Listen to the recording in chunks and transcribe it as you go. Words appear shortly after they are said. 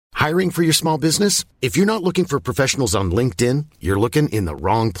Hiring for your small business? If you're not looking for professionals on LinkedIn, you're looking in the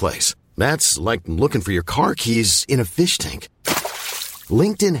wrong place. That's like looking for your car keys in a fish tank.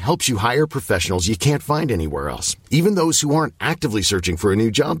 LinkedIn helps you hire professionals you can't find anywhere else, even those who aren't actively searching for a new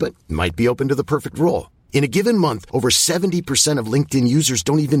job but might be open to the perfect role. In a given month, over 70% of LinkedIn users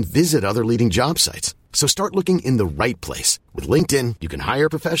don't even visit other leading job sites. So start looking in the right place. With LinkedIn, you can hire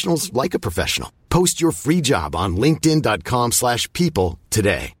professionals like a professional. Post your free job on linkedin.com/people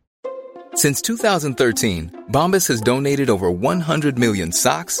today. Since 2013, Bombas has donated over 100 million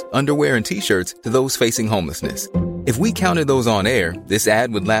socks, underwear, and T-shirts to those facing homelessness. If we counted those on air, this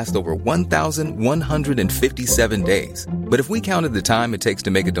ad would last over 1,157 days. But if we counted the time it takes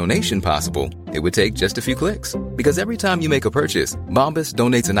to make a donation possible, it would take just a few clicks. Because every time you make a purchase, Bombas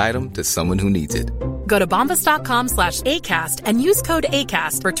donates an item to someone who needs it. Go to bombas.com/ACAST and use code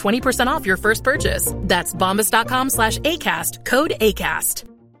ACAST for 20% off your first purchase. That's bombas.com/ACAST, code ACAST.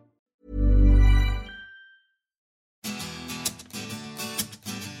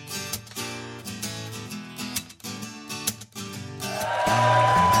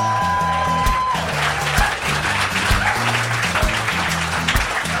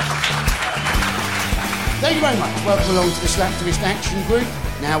 Thank you very much. Welcome along to the Slapterist Action Group.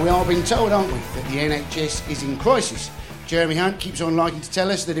 Now, we are being told, aren't we, that the NHS is in crisis. Jeremy Hunt keeps on liking to tell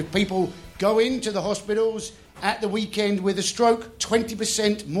us that if people go into the hospitals at the weekend with a stroke,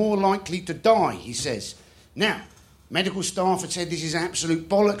 20% more likely to die, he says. Now, medical staff have said this is absolute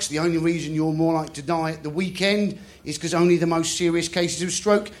bollocks. The only reason you're more likely to die at the weekend is because only the most serious cases of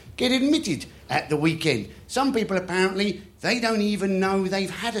stroke get admitted at the weekend. Some people, apparently, they don't even know they've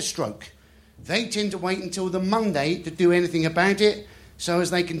had a stroke. They tend to wait until the Monday to do anything about it so as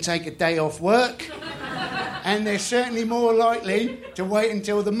they can take a day off work. And they're certainly more likely to wait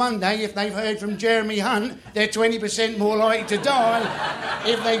until the Monday if they've heard from Jeremy Hunt. They're 20% more likely to die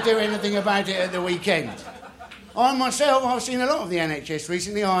if they do anything about it at the weekend. I myself, I've seen a lot of the NHS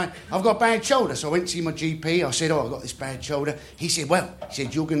recently. I've got a bad shoulder, so I went to see my GP. I said, I've got this bad shoulder. He said,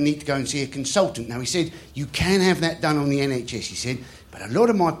 you're going to need to go and see a consultant. Now, he said, you can have that done on the NHS, he said, but a lot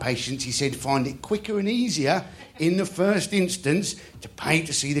of my patients, he said, find it quicker and easier in the first instance to pay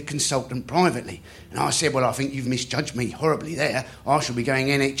to see the consultant privately. And I said, I think you've misjudged me horribly there. I shall be going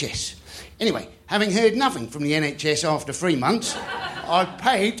NHS. Anyway, having heard nothing from the NHS after 3 months, I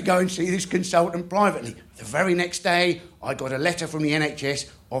paid to go and see this consultant privately. The very next day, I got a letter from the NHS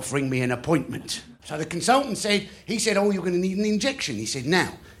offering me an appointment. So the consultant said, you're going to need an injection. He said,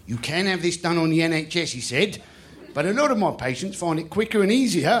 now, you can have this done on the NHS, he said, but a lot of my patients find it quicker and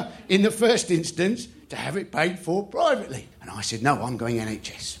easier in the first instance to have it paid for privately. And I said, no, I'm going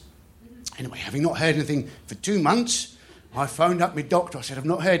NHS. Anyway, having not heard anything for 2 months, I phoned up my doctor. I said, I've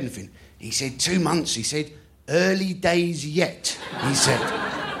not heard anything. He said, 2 months. He said, early days yet, he said.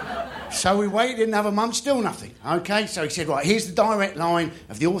 So we waited another month, still nothing. OK, so he said, right, here's the direct line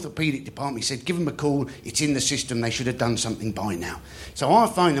of the orthopaedic department. He said, give them a call. It's in the system. They should have done something by now. So I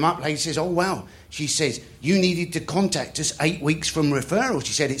phoned them up. Lady says, oh, well. She says, you needed to contact us 8 weeks from referral.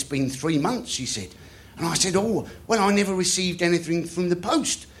 She said, it's been 3 months, she said. And I said, I never received anything from the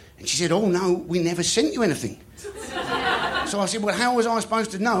post. And she said, oh, no, we never sent you anything. So I said, how was I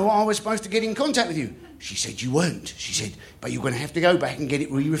supposed to know I was supposed to get in contact with you? She said, you weren't. She said, but you're going to have to go back and get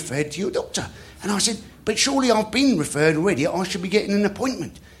it re-referred to your doctor. And I said, but surely I've been referred already. I should be getting an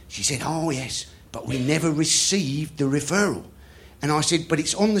appointment. She said, oh, yes, but we never received the referral. And I said, but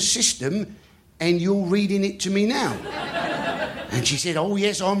it's on the system and you're reading it to me now. And she said, oh,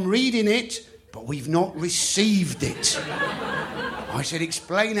 yes, I'm reading it, but we've not received it. I said,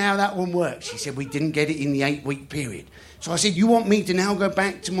 explain how that one works. She said, we didn't get it in the 8-week period. So I said, you want me to now go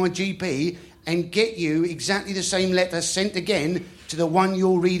back to my GP and get you exactly the same letter sent again to the one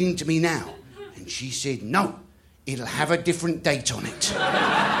you're reading to me now? And she said, no, it'll have a different date on it.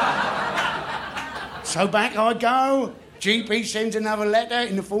 So back I go. GP sends another letter.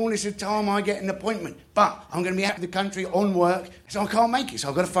 In the fullness of time, I get an appointment. But I'm going to be out of the country on work, so I can't make it. So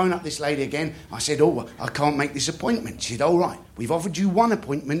I've got to phone up this lady again. I said, I can't make this appointment. She said, all right, we've offered you one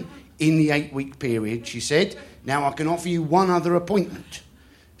appointment in the 8-week period, she said. Now I can offer you one other appointment.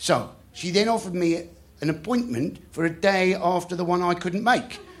 So she then offered me an appointment for a day after the one I couldn't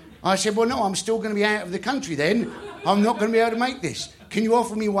make. I said, no, I'm still going to be out of the country then. I'm not going to be able to make this. Can you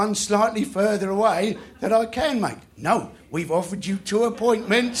offer me one slightly further away that I can make? No, we've offered you 2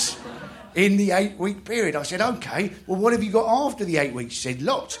 appointments in the 8-week period. I said, OK, well, what have you got after the 8 weeks? She said,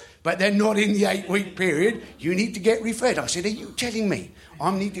 lots. but they're not in the 8-week period. You need to get referred. I said, are you telling me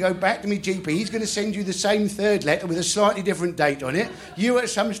I need to go back to my GP? He's going to send you the same third letter with a slightly different date on it. You at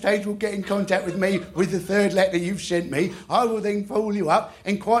some stage will get in contact with me with the third letter you've sent me. I will then follow you up,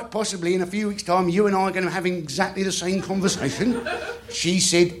 and quite possibly in a few weeks' time, you and I are going to be having exactly the same conversation. She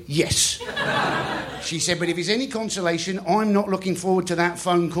said yes. She said, but if it's any consolation, I'm not looking forward to that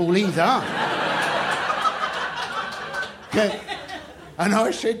phone call either. And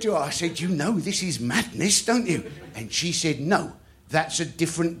I said to her, you know this is madness, don't you? And she said, no, that's a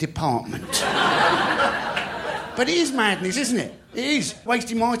different department. But it is madness, isn't it? It is.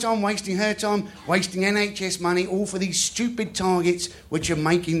 Wasting my time, wasting her time, wasting NHS money, all for these stupid targets which are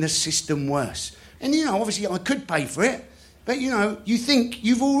making the system worse. And, you know, obviously I could pay for it, but, you know, you think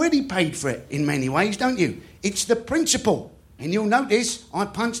you've already paid for it in many ways, don't you? It's the principle. And you'll notice I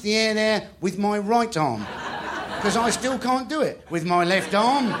punched the air there with my right arm, because I still can't do it with my left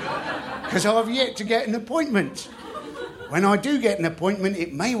arm, because I've yet to get an appointment. When I do get an appointment,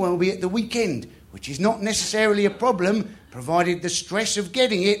 it may well be at the weekend, which is not necessarily a problem, provided the stress of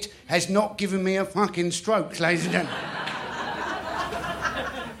getting it has not given me a fucking stroke, ladies and gentlemen.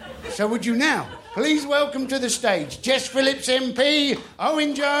 So would you now please welcome to the stage Jess Phillips MP,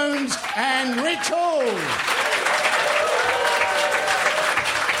 Owen Jones and Rich Hall.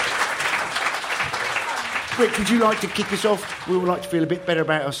 Rick, would you like to kick us off? We would like to feel a bit better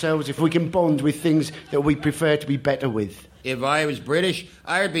about ourselves if we can bond with things that we prefer to be better with. If I was British,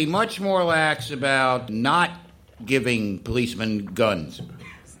 I would be much more lax about not giving policemen guns.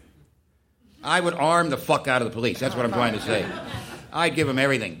 I would arm the fuck out of the police. That's what I'm trying to say. I'd give them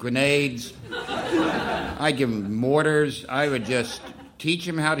everything. Grenades. I'd give them mortars. I would just teach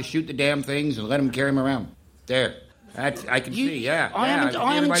them how to shoot the damn things and let them carry them around. There. I can see, yeah. I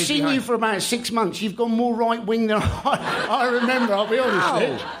haven't seen you for about 6 months. You've gone more right-wing than I remember, I'll be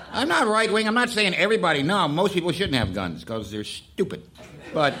honest. No, I'm not right-wing. I'm not saying everybody. No, most people shouldn't have guns because they're stupid.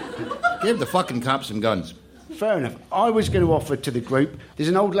 But give the fucking cops some guns. Fair enough. I was going to offer to the group, there's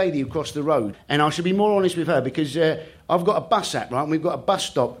an old lady across the road, and I should be more honest with her because I've got a bus app, right, and we've got a bus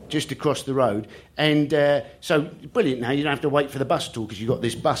stop just across the road, and so, brilliant now, you don't have to wait for the bus at all because you've got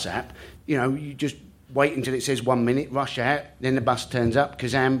this bus app. You know, you just wait until it says 1 minute, rush out, then the bus turns up,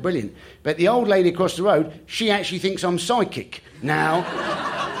 Kazam, brilliant. But the old lady across the road, she actually thinks I'm psychic now,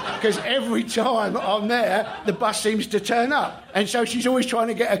 because every time I'm there, the bus seems to turn up. And so she's always trying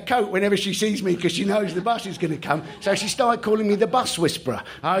to get a coat whenever she sees me, because she knows the bus is going to come. So she started calling me the bus whisperer,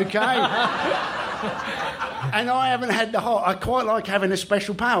 OK? And I haven't had the heart. I quite like having a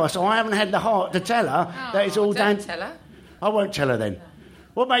special power, so I haven't had the heart to tell her that it's all down... Don't tell her. I won't tell her then.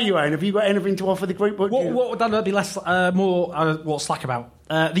 What about you, Owen? Have you got anything to offer the group? What would that be more slack about?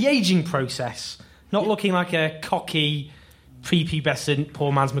 The ageing process. Not looking like a cocky, prepubescent,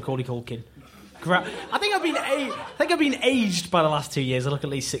 poor man's Macaulay Culkin. I think I've been aged by the last 2 years. I look at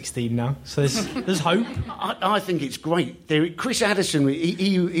least 16 now, so there's hope. I think it's great. Chris Addison,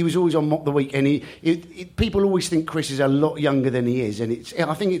 he was always on Mock the Week, and people always think Chris is a lot younger than he is, and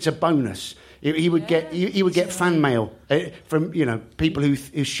I think it's a bonus. He would get fan mail from people who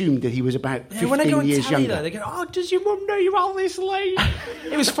assumed that he was about 15 years younger. They go, "Oh, does your mum know you're all this late?"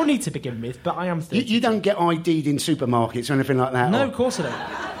 It was funny to begin with, but I am 30. You don't get ID'd in supermarkets or anything like that? No, of course I don't.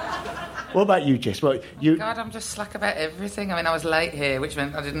 What about you, Jess? God, I'm just slack about everything. I mean, I was late here, which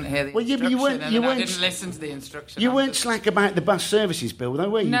meant I didn't hear the instruction. I didn't listen to the instruction. You weren't slack about the bus services bill, though,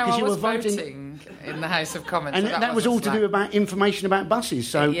 were you? No, I was voting in the House of Commons. And that was all to do about information about buses.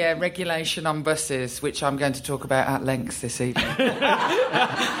 So yeah, regulation on buses, which I'm going to talk about at length this evening.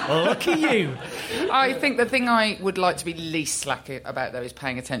 Look at you. I think the thing I would like to be least slack about, though, is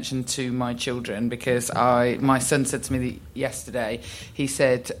paying attention to my children, because my son said to me yesterday, he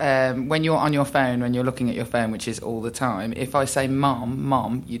said, when you're on your phone, when you're looking at your phone, which is all the time, if I say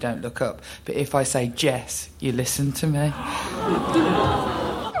Mom, you don't look up. But if I say Jess, you listen to me.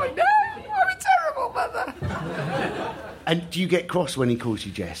 I know, I'm a terrible mother. And do you get cross when he calls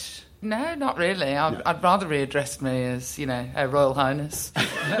you Jess? No, not really. I'd rather he addressed me as, Her Royal Highness.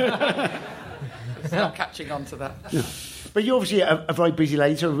 It's not catching on to that. No. But you're obviously a very busy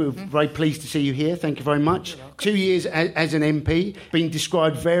lady, so we're very pleased to see you here. Thank you very much. 2 years as an MP, being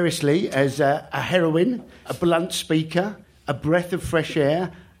described variously as a heroine, a blunt speaker, a breath of fresh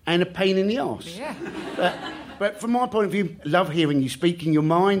air, and a pain in the arse. Yeah. But from my point of view, love hearing you speaking your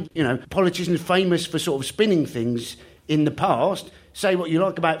mind. Politicians famous for sort of spinning things in the past say what you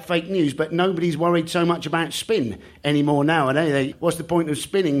like about fake news, but nobody's worried so much about spin anymore now, are they? What's the point of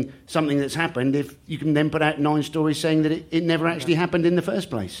spinning something that's happened if you can then put out 9 stories saying that it never actually happened in the first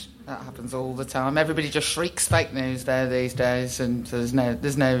place? That happens all the time. Everybody just shrieks fake news there these days, and there's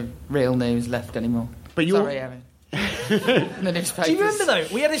no real news left anymore. But you're... Sorry, Erin. The newspapers. Do you remember, though,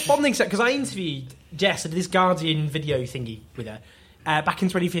 we had this bonding set, because I interviewed Jess, I did this Guardian video thingy with her back in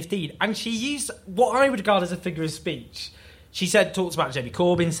 2015, and she used what I would regard as a figure of speech. She talked about Jeremy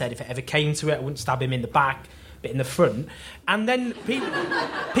Corbyn, said if it ever came to it, I wouldn't stab him in the back, but in the front. And then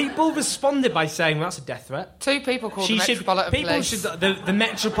people responded by saying, well, that's a death threat. 2 people called the Metropolitan Police. The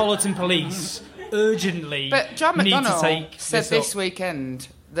Metropolitan Police urgently But John need McDonnell to take said this weekend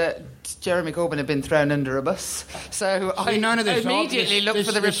that Jeremy Corbyn had been thrown under a bus. So I none of this. immediately looked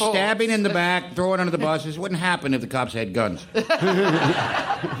for the this report. Stabbing in the back, throwing under the buses wouldn't happen if the cops had guns.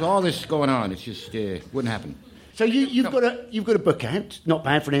 There's all this going on. It's just wouldn't happen. So you've got a book out, not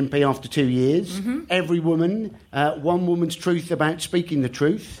bad for an MP after 2 years. Mm-hmm. Every woman, one woman's truth about speaking the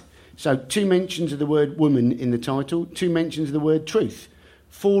truth. So 2 mentions of the word woman in the title, 2 mentions of the word truth.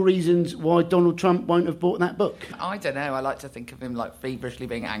 4 reasons why Donald Trump won't have bought that book. I don't know. I like to think of him like feverishly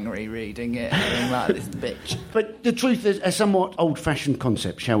being angry reading it and being like, this bitch. But the truth is a somewhat old-fashioned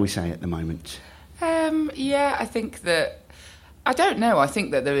concept, shall we say, at the moment. Yeah, I think that... I don't know. I think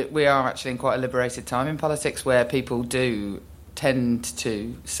that we are actually in quite a liberated time in politics where people do tend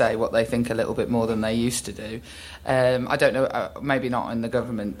to say what they think a little bit more than they used to do. I don't know, maybe not in the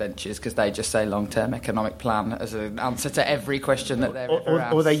government benches, because they just say long-term economic plan as an answer to every question that they're ever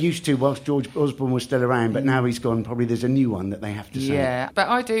asked. Or they used to whilst George Osborne was still around, but now he's gone, probably there's a new one that they have to say. Yeah, but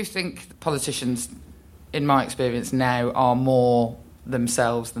I do think politicians, in my experience now, are more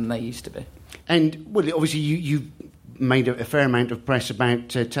themselves than they used to be. And, well, obviously you've made a fair amount of press about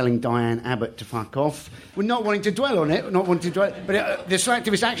telling Diane Abbott to fuck off. We're not wanting to dwell on it, but the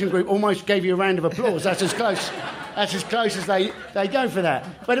Slacktivist Action Group almost gave you a round of applause. That's as close as they go for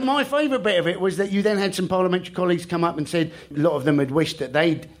that. But my favourite bit of it was that you then had some parliamentary colleagues come up and said a lot of them had wished that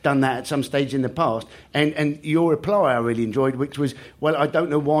they'd done that at some stage in the past. And your reply I really enjoyed, which was, well, I don't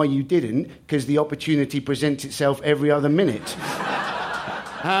know why you didn't, because the opportunity presents itself every other minute.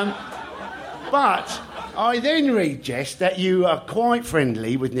 But I then read, Jess, that you are quite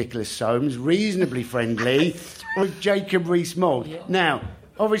friendly with Nicholas Soames, reasonably friendly with Jacob Rees-Mogg. Yeah. Now,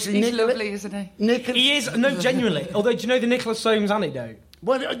 obviously... He's lovely, isn't he? He is, no, genuinely. Although, do you know the Nicholas Soames anecdote?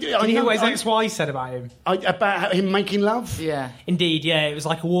 Well, do you hear what his ex-wife said about him? About him making love? Yeah. Indeed, yeah. It was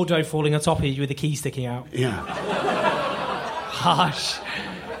like a wardrobe falling on top of you with a key sticking out. Yeah. Harsh.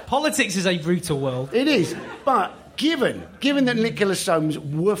 Politics is a brutal world. It is, but... Given that Nicholas Soames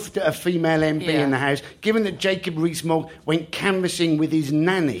woofed at a female MP in the House, given that Jacob Rees-Mogg went canvassing with his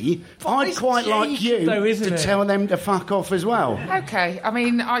nanny, I'd quite like you to tell them to fuck off as well. OK, I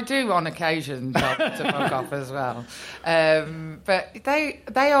mean, I do on occasion tell them to fuck off as well. But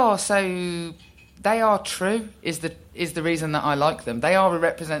they are so... They are true, is the reason that I like them. They are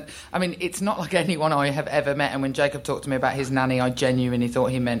I mean, it's not like anyone I have ever met, and when Jacob talked to me about his nanny, I genuinely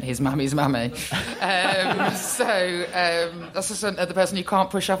thought he meant his mummy's mummy. That's the person you can't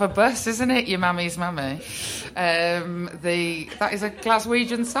push off a bus, isn't it? Your mummy's mummy. That is a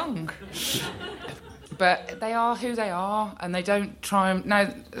Glaswegian song. But they are who they are, and they don't try and...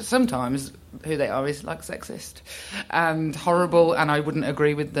 Now, sometimes who they are is, like, sexist and horrible, and I wouldn't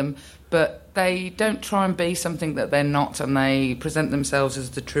agree with them, but they don't try and be something that they're not, and they present themselves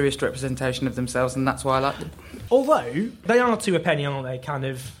as the truest representation of themselves, and that's why I like them. Although, they are to a penny, aren't they? Kind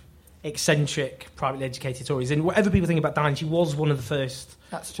of eccentric, privately educated Tories. And whatever people think about Diane, she was one of the first...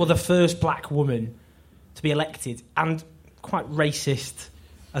 That's true. Well, the first black woman to be elected, and quite racist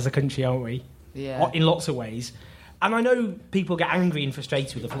as a country, aren't we? Yeah. In lots of ways. And I know people get angry and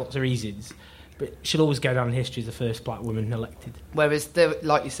frustrated with her for lots of reasons, but she'll always go down in history as the first black woman elected. Whereas,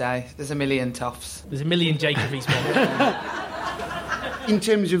 like you say, there's a million Toffs. There's a million Jacob Rees-Mogg. In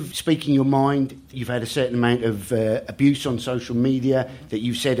terms of speaking your mind, you've had a certain amount of abuse on social media that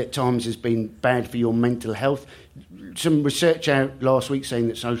you've said at times has been bad for your mental health. Some research out last week saying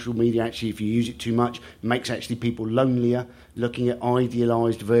that social media, actually, if you use it too much, makes actually people lonelier. Looking at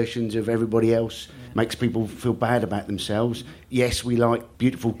idealised versions of everybody else makes people feel bad about themselves. Yes, we like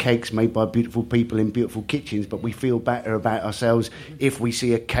beautiful cakes made by beautiful people in beautiful kitchens, but we feel better about ourselves if we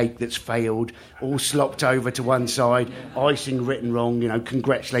see a cake that's failed, all slopped over to one side, icing written wrong,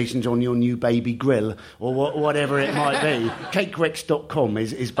 congratulations on your new baby grill, or whatever it might be. Cakerex.com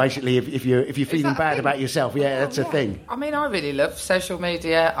is basically if you're feeling bad about yourself. Yeah, that's a thing. I mean, I really love social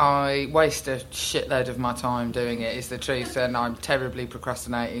media. I waste a shitload of my time doing it, is the truth, and I'm terribly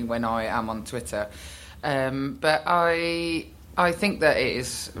procrastinating when I am on Twitter. But I I think that it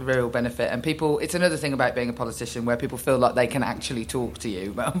is a real benefit, and it's another thing about being a politician where people feel like they can actually talk to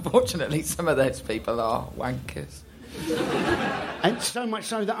you, but unfortunately some of those people are wankers. And so much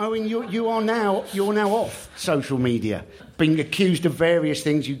so that, Owen, you're now off social media, being accused of various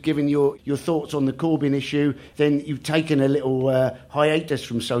things. You've given your thoughts on the Corbyn issue, then you've taken a little hiatus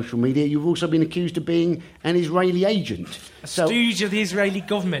from social media. You've also been accused of being an Israeli agent. A stooge of the Israeli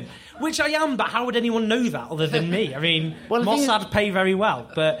government. Which I am, but how would anyone know that other than me? I mean, well, Mossad pay very well,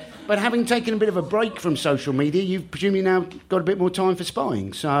 but... But having taken a bit of a break from social media, you've presumably now got a bit more time for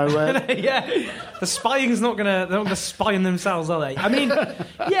spying, so... Yeah, the spying's not going to spy on themselves, are they? I mean,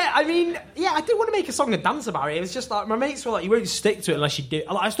 I did want to make a song and dance about it. It was just like, my mates were like, you won't stick to it unless you do...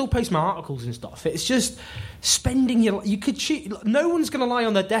 Like, I still post my articles and stuff. It's just spending your... You could cheat... No one's going to lie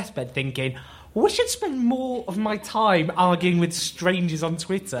on their deathbed thinking... We should spend more of my time arguing with strangers on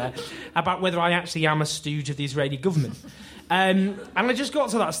Twitter about whether I actually am a stooge of the Israeli government. And I just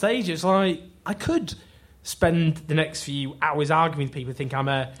got to that stage. It's like, I could spend the next few hours arguing with people who think I'm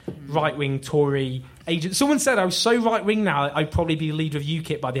a right-wing Tory agent. Someone said I was so right-wing now I'd probably be the leader of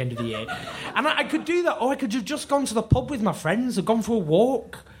UKIP by the end of the year. And I could do that, or I could have just gone to the pub with my friends, or gone for a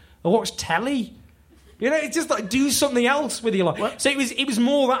walk, or watched telly. You know, it's just like, do something else with your life. What? So it was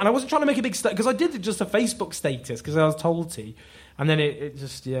more that, and I wasn't trying to make a big status, because I did just a Facebook status, because I was told to. And then it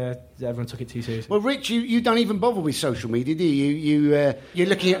just, everyone took it too seriously. Well, Rich, you don't even bother with social media, do you? You're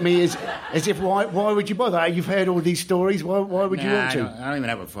looking at me as if, why would you bother? You've heard all these stories, why would you want to? I don't even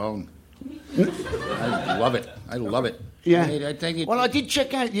have a phone. I love it. Yeah. I think it, well, I did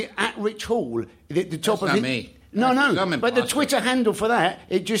check out at Rich Hall, the top that's of not it. Me. No, but the Twitter handle for that,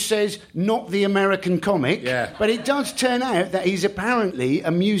 it just says, not the American comic. Yeah. But it does turn out that he's apparently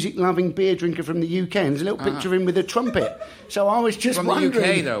a music-loving beer drinker from the UK, and there's a little picture of him with a trumpet. So I was just wondering... From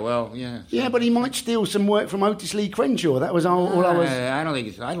the UK, though, well, yeah. Yeah, but he might steal some work from Otis Lee Crenshaw. That was all I was... I don't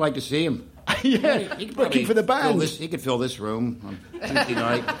think I'd like to see him. Yeah, he looking for the band. He could fill this room on Tuesday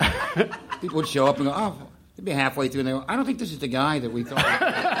night. People would show up and go, oh, they'd be halfway through, and they go, I don't think this is the guy that we thought...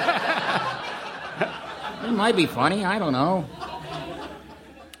 It might be funny. I don't know.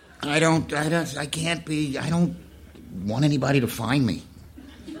 I don't want anybody to find me.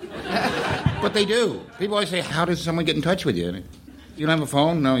 But they do. People always say, how does someone get in touch with you? You don't have a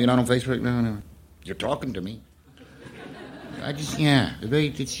phone? No, you're not on Facebook? No. You're talking to me.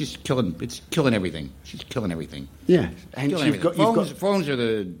 It's just killing everything. She's killing everything. Yeah. And phones are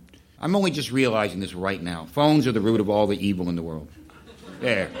the... I'm only just realizing this right now. Phones are the root of all the evil in the world.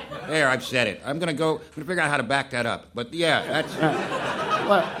 There, I've said it. I'm going to figure out how to back that up. But, yeah, that's...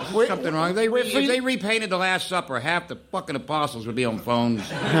 There's something wrong. If they repainted The Last Supper, half the fucking apostles would be on phones. It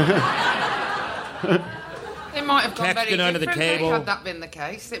might have gone very under the table. Had that been the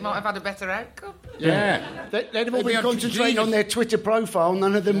case. It might have had a better outcome. Yeah. They'd have all been concentrating on their Twitter profile.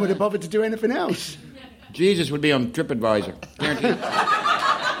 None of them would have bothered to do anything else. Jesus would be on TripAdvisor. Guaranteed.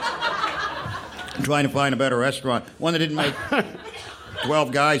 I'm trying to find a better restaurant. One that didn't make...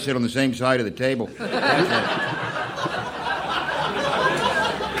 12 guys sit on the same side of the table. What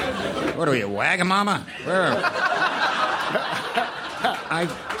are we, a Wagamama? I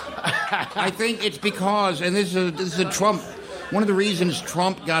think it's because, and this is a Trump. One of the reasons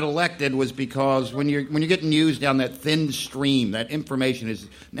Trump got elected was because when you're getting news down that thin stream, that information is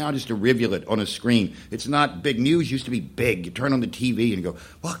now just a rivulet on a screen. It's not big. News used to be big. You turn on the TV and you go,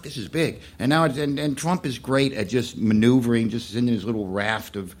 "Look, this is big." And now and Trump is great at just maneuvering, just sending his little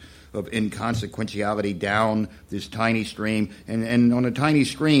raft of inconsequentiality down this tiny stream. And on a tiny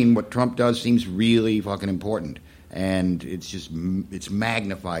screen, what Trump does seems really fucking important. And it's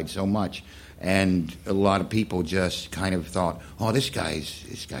magnified so much. And a lot of people just kind of thought, oh, this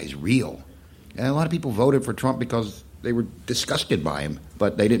guy's real. And a lot of people voted for Trump because they were disgusted by him,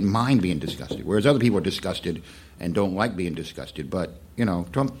 but they didn't mind being disgusted. Whereas other people are disgusted and don't like being disgusted. But,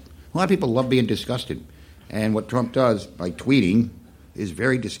 Trump, a lot of people love being disgusted. And what Trump does by tweeting is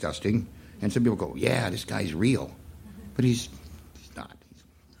very disgusting. And some people go, yeah, this guy's real. But he's not. He's a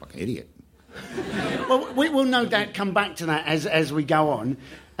fucking idiot. Well, we will no doubt come back to that as we go on.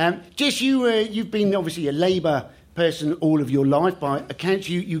 Jess, you've been obviously a Labour person all of your life. By accounts,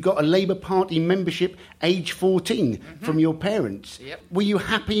 you got a Labour Party membership age 14 from your parents. Yep. Were you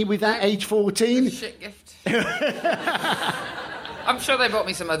happy with that age 14? Shit gift. I'm sure they bought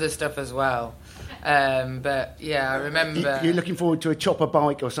me some other stuff as well. But yeah, I remember. You're looking forward to a chopper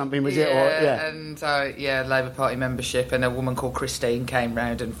bike or something, was it? Or, yeah. And Labour Party membership, and a woman called Christine came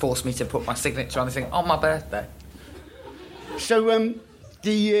round and forced me to put my signature on the thing on my birthday. So,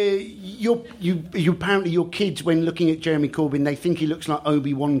 Apparently your kids, when looking at Jeremy Corbyn, they think he looks like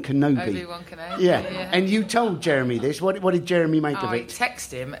Obi-Wan Kenobi. Obi-Wan Kenobi, yeah. yeah. And you told Jeremy this. What did Jeremy make of I it?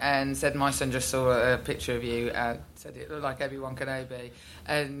 texted him and said, my son just saw a picture of you, said it looked like Obi-Wan Kenobi,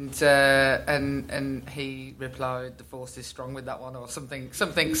 and he replied, the Force is strong with that one, or something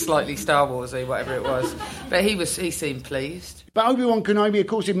slightly Star Warsy, whatever it was. But he seemed pleased. But Obi-Wan Kenobi, of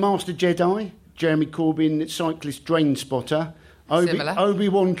course, in Master Jedi, Jeremy Corbyn, cyclist drain spotter. Similar.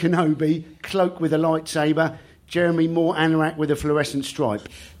 Obi-Wan Kenobi, cloak with a lightsaber. Jeremy Moore, anorak with a fluorescent stripe.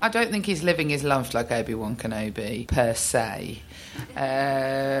 I don't think he's living his life like Obi-Wan Kenobi, per se.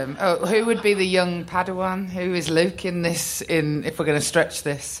 Who would be the young Padawan? Who is Luke in this, if we're going to stretch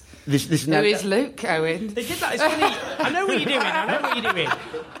this? Who is Luke, Owen? They did that. It's funny. I know what you're doing.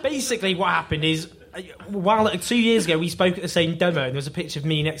 Basically, what happened is, 2 years ago, we spoke at the same demo, and there was a picture of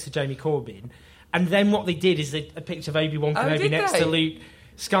me next to Jeremy Corbyn. And then what they did is a picture of Obi-Wan Kenobi next to Luke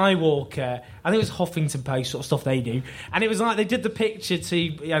Skywalker. I think it was Huffington Post sort of stuff they do. And it was like they did the picture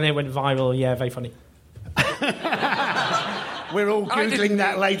and it went viral. Yeah, very funny. We're all Googling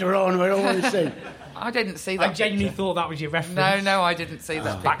that later on. We're all going to see. I didn't see that. I genuinely thought that was your reference. No, I didn't see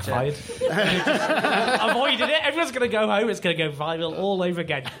that picture. Backfired. Avoided it. Everyone's going to go home. It's going to go viral all over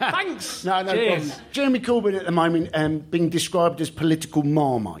again. Thanks. No problem. Jeremy Corbyn at the moment being described as political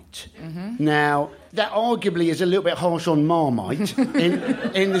Marmite. Mm-hmm. Now, that arguably is a little bit harsh on Marmite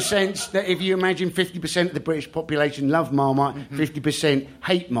in the sense that if you imagine 50% of the British population love Marmite, 50%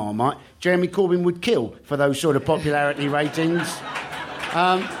 hate Marmite, Jeremy Corbyn would kill for those sort of popularity ratings.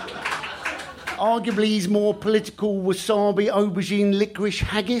 Arguably, he's more political wasabi, aubergine, licorice,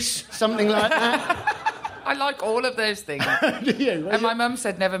 haggis, something like that. I like all of those things. And my mum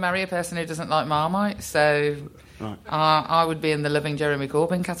said never marry a person who doesn't like Marmite, so right. I would be in the loving Jeremy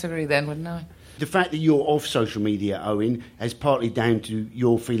Corbyn category then, wouldn't I? The fact that you're off social media, Owen, is partly down to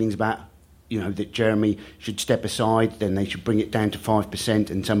your feelings about, that Jeremy should step aside, then they should bring it down to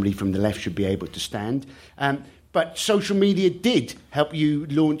 5% and somebody from the left should be able to stand. But social media did help you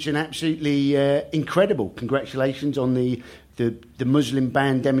launch an absolutely incredible, congratulations on the Muslim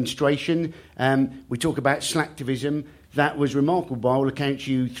ban demonstration. We talk about slacktivism. That was remarkable. By all accounts,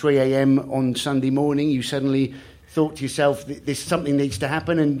 3 a.m. on Sunday morning, you suddenly thought to yourself, something needs to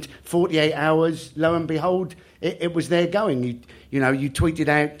happen, and 48 hours, lo and behold, it was there going. You tweeted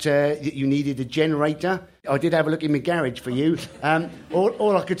out that you needed a generator. I did have a look in my garage for you.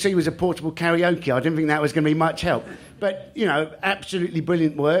 All I could see was a portable karaoke. I didn't think that was going to be much help. But, absolutely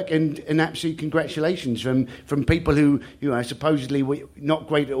brilliant work and absolute congratulations from people who are supposedly were not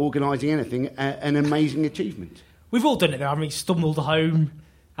great at organising anything, an amazing achievement. We've all done it, though. I mean, stumbled home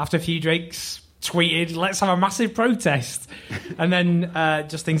after a few drinks, tweeted, let's have a massive protest. And then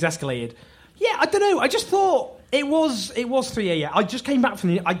just things escalated. Yeah, I don't know. I just thought it was 3 a.m. I just came back from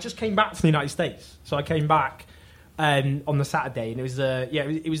the United States, so I came back on the Saturday, and it was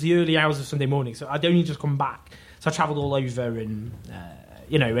it was the early hours of Sunday morning. So I'd only just come back, so I travelled all over, and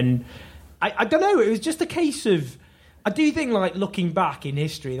and I don't know. It was just a case of, I do think, like, looking back in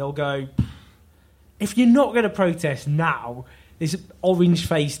history, they'll go, if you're not going to protest now, this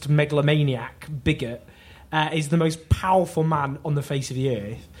orange-faced megalomaniac bigot is the most powerful man on the face of the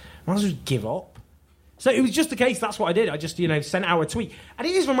earth. I might as well give up. So it was just the case, that's what I did. I just, sent out a tweet. And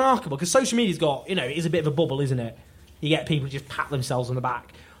it is remarkable, because social media's got, it is a bit of a bubble, isn't it? You get people who just pat themselves on the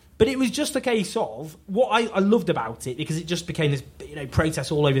back. But it was just a case of, what I loved about it, because it just became this,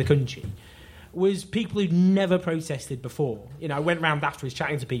 protest all over the country, was people who'd never protested before. I went round afterwards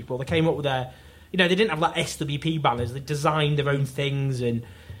chatting to people. They came up with their, they didn't have, like, SWP banners. They designed their own things. And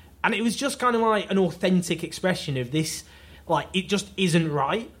it was just kind of like an authentic expression of this, like, it just isn't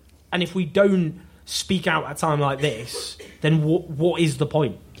right. And if we don't speak out at a time like this, then what is the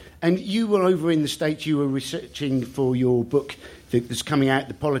point? And you were over in the States, you were researching for your book that's coming out,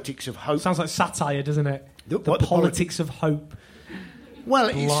 The Politics of Hope. Sounds like satire, doesn't it? The Politics of Hope. Well,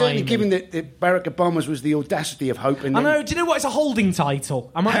 it's certainly given that Barack Obama's was the audacity of hope. And I know, do you know what? It's a holding title.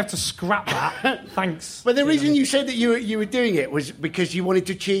 I might have to scrap that. Thanks. But the reason you said that you were doing it was because you wanted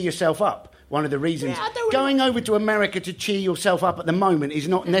to cheer yourself up. One of the reasons. Going over to America to cheer yourself up at the moment is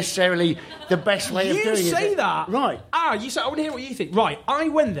not necessarily the best way of doing it. You say that? Right. You say, I want to hear what you think. Right, I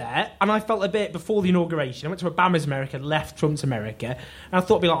went there, and I felt a bit before the inauguration. I went to Obama's America, left Trump's America, and I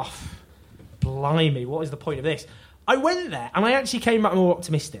thought, I'd be like, blimey, what is the point of this? I went there, and I actually came back more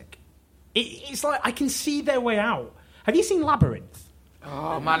optimistic. It's like, I can see their way out. Have you seen Labyrinth?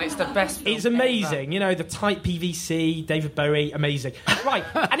 Oh, man, it's the best film It's amazing. Ever. The tight PVC, David Bowie, amazing. Right,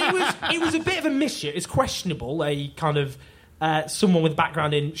 and it was a bit of a misshit. It's questionable, a kind of someone with a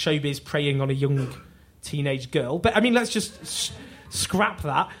background in showbiz preying on a young teenage girl. But, I mean, let's just scrap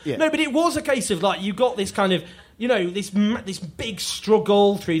that. Yeah. No, but it was a case of like you got this kind of. This big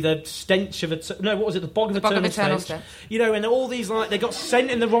struggle through the stench of what was it? The bog of eternal stench. And all these they got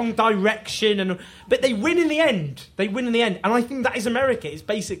sent in the wrong direction, but they win in the end. And I think that is America. It's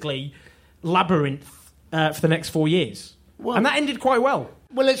basically labyrinth for the next 4 years, and that ended quite well.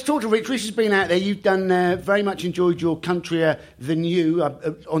 Well, let's talk to Rich. Rich has been out there. You've done very much enjoyed your Country Than You.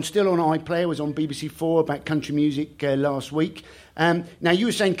 Still on iPlayer, was on BBC 4 about country music last week. Now, you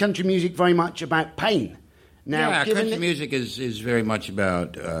were saying country music very much about pain. Now, country music is very much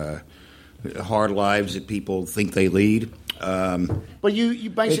about hard lives that people think they lead. Well,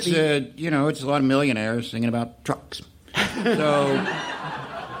 you basically... It's a lot of millionaires singing about trucks. So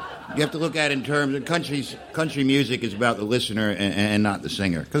you have to look at it in terms of country music is about the listener and not the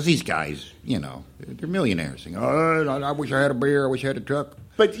singer. Because these guys, they're millionaires singing, I wish I had a beer, I wish I had a truck.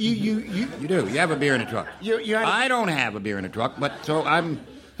 But you do. You have a beer in a truck. I don't have a beer in a truck, but so I'm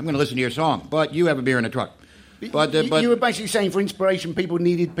going to listen to your song. But you have a beer in a truck. But you were basically saying for inspiration, people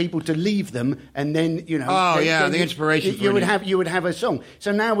needed people to leave them, and then the inspiration. You would have a song.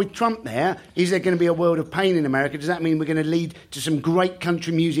 So now with Trump there, is there going to be a world of pain in America? Does that mean we're going to lead to some great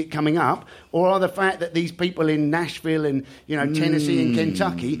country music coming up, or are the fact that these people in Nashville and Tennessee and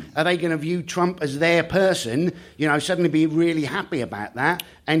Kentucky, are they going to view Trump as their person? Suddenly be really happy about that,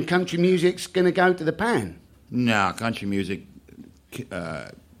 and country music's going to go to the pan? No, country music.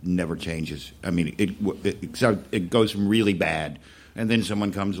 Never changes. I mean, it goes from really bad, and then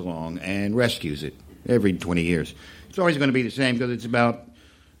someone comes along and rescues it every 20 years. It's always going to be the same because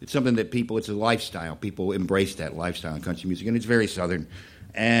it's something that it's a lifestyle. People embrace that lifestyle in country music, and it's very Southern.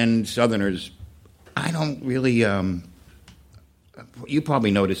 And Southerners, I don't really, you probably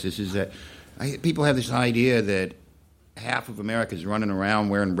notice this, is that people have this idea that half of America is running around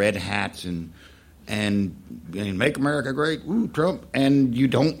wearing red hats and make America great, woo, Trump. And you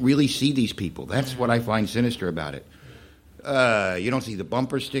don't really see these people. That's what I find sinister about it. You don't see the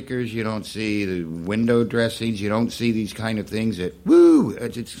bumper stickers. You don't see the window dressings. You don't see these kind of things that, woo,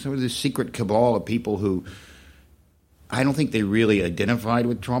 it's sort of this secret cabal of people who I don't think they really identified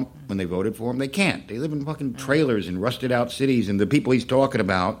with Trump when they voted for him. They can't. They live in fucking trailers in rusted-out cities, and the people he's talking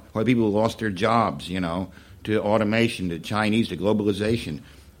about are people who lost their jobs, to automation, to Chinese, to globalization.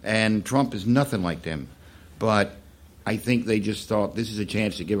 And Trump is nothing like them. But I think they just thought this is a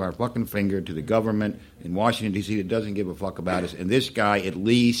chance to give our fucking finger to the government in Washington, D.C. that doesn't give a fuck about us. And this guy, at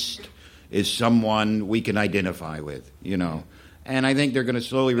least, is someone we can identify with, And I think they're going to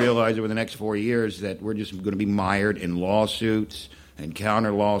slowly realize over the next 4 years that we're just going to be mired in lawsuits and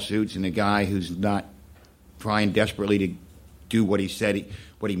counter-lawsuits, and a guy who's not trying desperately to do what he said,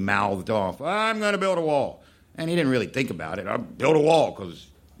 what he mouthed off. I'm going to build a wall. And he didn't really think about it. I'll build a wall because...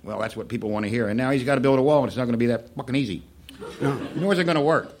 Well, that's what people want to hear. And now he's got to build a wall, and it's not going to be that fucking easy. Nor is it going to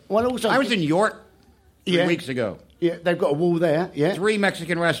work. Well, also, I was in York 3 weeks ago. Yeah, they've got a wall there, yeah. 3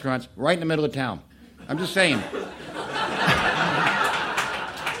 Mexican restaurants right in the middle of town. I'm just saying.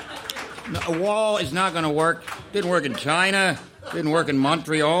 A wall is not going to work. Didn't work in China. Didn't work in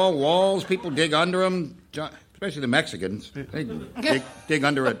Montreal. Walls, people dig under them. Especially the Mexicans. They dig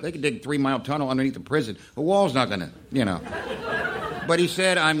under it. They can dig 3-mile tunnel underneath the prison. A wall's not going to, But he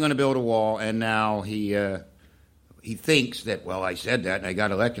said, I'm going to build a wall, and now he thinks that, well, I said that, and I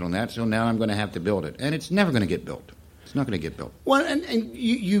got elected on that, so now I'm going to have to build it. And it's never going to get built. It's not going to get built. Well, and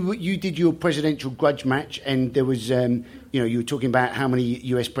you did your presidential grudge match, and there was, you were talking about how many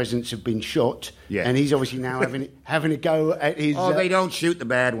U.S. presidents have been shot, and he's obviously now having a go at his... Oh, they don't shoot the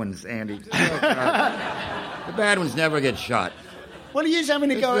bad ones, Andy. The bad ones never get shot. Well, he is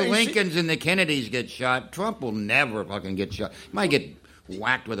having a go at the Lincolns and the Kennedys get shot. Trump will never fucking get shot. He might get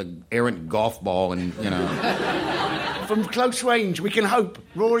whacked with an errant golf ball and, From close range, we can hope.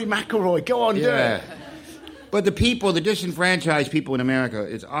 Rory McIlroy, go on, do it. But the people, the disenfranchised people in America,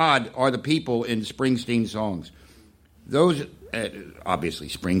 it's odd, are the people in Springsteen songs. Those, obviously,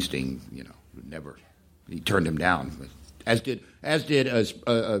 Springsteen, never, he turned him down. As did a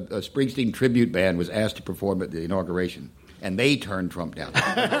Springsteen tribute band was asked to perform at the inauguration. And they turned Trump down.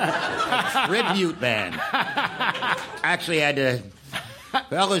 A tribute band actually had to...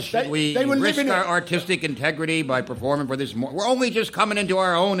 Fellas, should we risk our artistic integrity by performing for this? We're only just coming into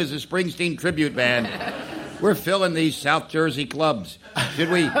our own as a Springsteen tribute band. We're filling these South Jersey clubs. Do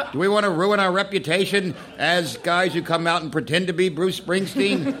we want to ruin our reputation as guys who come out and pretend to be Bruce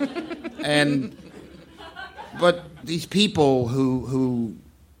Springsteen? But these people who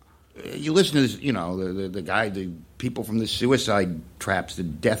you listen to this, the people from the suicide traps, the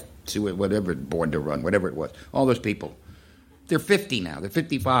death, whatever, Born to Run, whatever it was, all those people. they're 50 now. They're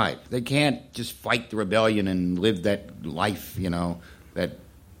 55. They can't just fight the rebellion and live that life, that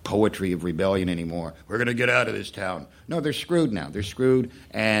poetry of rebellion anymore. We're going to get out of this town. No, they're screwed now. They're screwed,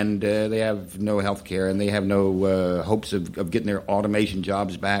 and they have no health care, and they have no hopes of getting their automation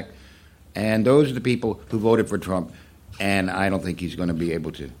jobs back. And those are the people who voted for Trump, and I don't think he's going to be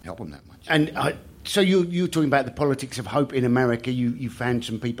able to help them that much. And so you're talking about the politics of hope in America. You found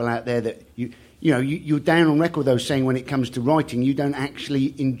some people out there that you're down on record, though, saying when it comes to writing, you don't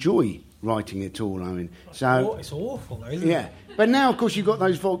actually enjoy writing at all. I mean, so it's awful, though, isn't it? Yeah, but now, of course, you've got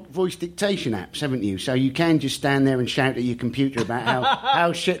those voice dictation apps, haven't you? So you can just stand there and shout at your computer about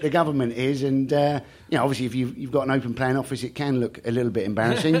how shit the government is, and obviously, if you've got an open plan office, it can look a little bit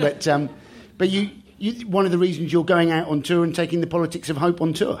embarrassing. but you one of the reasons you're going out on tour and taking the politics of hope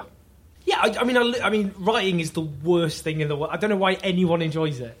on tour. Yeah, I mean, writing is the worst thing in the world. I don't know why anyone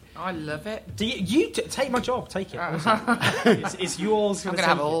enjoys it. I love it. Do you take my job? Take it. It's yours. I'm going to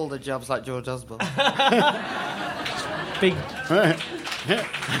have all the jobs like George Osborne. Big.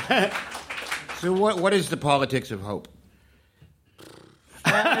 So what is the politics of hope?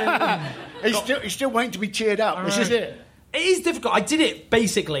 He's still waiting to be cheered up. This is it. It is difficult. I did it,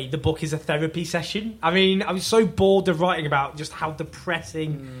 basically, the book is a therapy session. I mean, I was so bored of writing about just how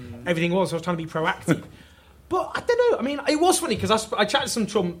depressing everything was. I was trying to be proactive. But I don't know. I mean, it was funny because I chatted to some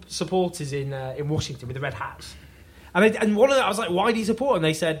Trump supporters in Washington with the red hats. And one of them, I was like, why do you support him? And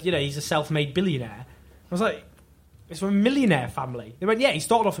they said, he's a self-made billionaire. I was like, it's from a millionaire family. They went, yeah, he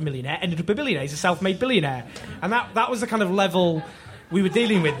started off a millionaire, ended up a billionaire. He's a self-made billionaire. And that was the kind of level we were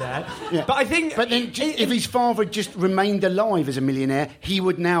dealing with there. Yeah. But I think... But then, if his father just remained alive as a millionaire, he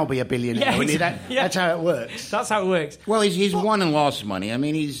would now be a billionaire. Yeah, That's how it works. That's how it works. Well, he's won and lost money. I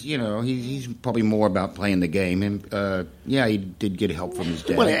mean, he's probably more about playing the game. And, he did get help from his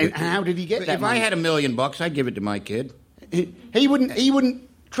dad. Well, and how did he get that If money? I had $1 million, I'd give it to my kid. He wouldn't...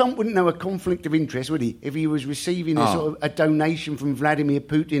 Trump wouldn't know a conflict of interest, would he? If he was receiving a donation from Vladimir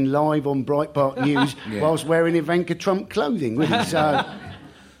Putin live on Breitbart News whilst wearing Ivanka Trump clothing, would he? So...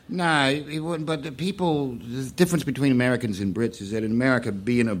 No, he wouldn't. But the difference between Americans and Brits is that in America,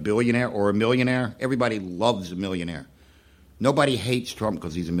 being a billionaire or a millionaire, everybody loves a millionaire. Nobody hates Trump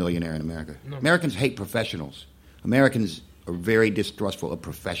because he's a millionaire in America. No. Americans hate professionals. Americans are very distrustful of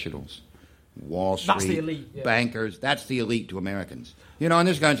professionals. Wall Street, that's the elite, bankers, that's the elite to Americans. In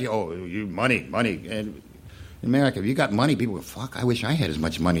this country, you money. And in America, if you got money, people go, fuck, I wish I had as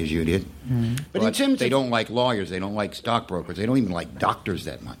much money as you did. Mm-hmm. But in terms they don't like lawyers, they don't like stockbrokers, they don't even like doctors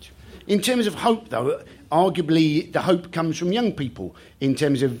that much. In terms of hope, though, arguably the hope comes from young people in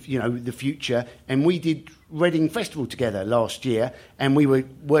terms of, the future. And we did Reading Festival together last year, and we were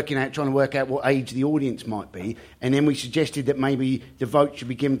trying to work out what age the audience might be. And then we suggested that maybe the vote should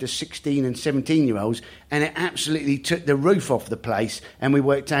be given to 16 and 17-year-olds, and it absolutely took the roof off the place. And we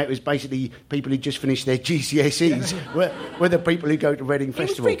worked out it was basically people who just finished their GCSEs were the people who go to Reading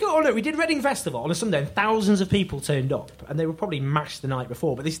Festival. It was pretty cool. We did Reading Festival on a Sunday, and thousands of people turned up, and they were probably mashed the night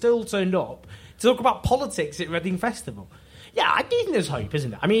before, but they still turned up to talk about politics at Reading Festival. Yeah, I do think there's hope,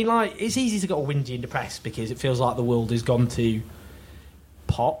 isn't it? I mean, it's easy to get all whingy and depressed because it feels like the world has gone to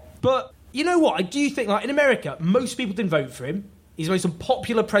pot. But you know what? I do think, in America, most people didn't vote for him. He's the most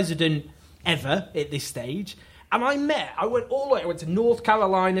unpopular president ever at this stage. And I went all the way. I went to North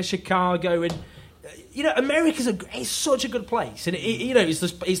Carolina, Chicago, and America's it's such a good place. And it's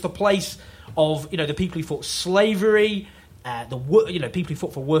the place of the people who fought slavery, people who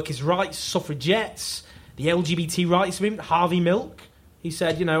fought for workers' rights, suffragettes. The LGBT rights movement, Harvey Milk, he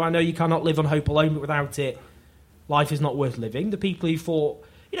said, I know you cannot live on hope alone, but without it, life is not worth living. The people who fought,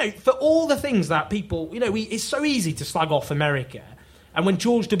 for all the things that people, it's so easy to slag off America. And when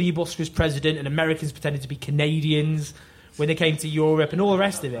George W. Bush was president and Americans pretended to be Canadians when they came to Europe and all the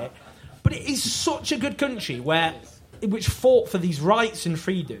rest of it. But it is such a good country which fought for these rights and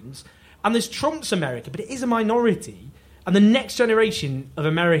freedoms. And there's Trump's America, but it is a minority. And the next generation of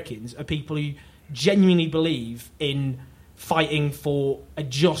Americans are people who genuinely believe in fighting for a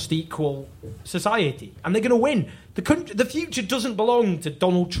just, equal society. And they're going to win. The future doesn't belong to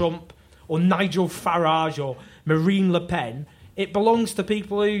Donald Trump or Nigel Farage or Marine Le Pen. It belongs to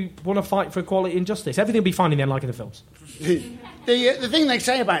people who want to fight for equality and justice. Everything will be fine in the end, like in the films. The thing they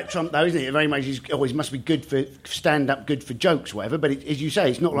say about Trump, though, isn't it? Very much, he must be good for stand-up, good for jokes, whatever. But as you say,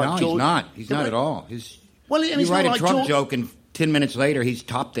 it's not like George... No, he's not at all. You it's write not a Trump joke and 10 minutes later he's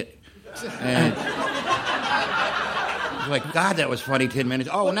topped it. And it's like, God, that was funny 10 minutes.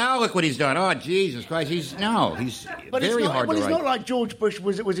 Oh, now look what he's done. Oh, Jesus Christ. He's very hard to write. It's not like George Bush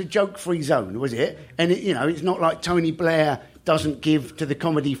was a joke-free zone, was it? And, it's not like Tony Blair doesn't give to the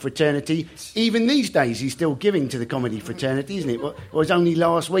comedy fraternity. Even these days, he's still giving to the comedy fraternity, isn't it? Well, it was only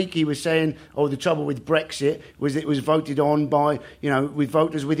last week he was saying, the trouble with Brexit was it was voted on by, with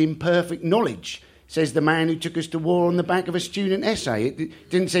voters with imperfect knowledge, says the man who took us to war on the back of a student essay. It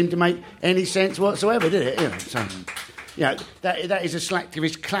didn't seem to make any sense whatsoever, did it? So, that is a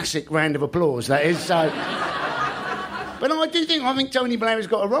Slacktivist classic round of applause, that is. So... But I think Tony Blair has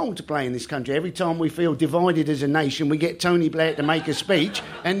got a role to play in this country. Every time we feel divided as a nation, we get Tony Blair to make a speech,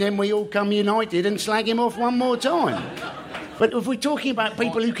 and then we all come united and slag him off one more time. But if we're talking about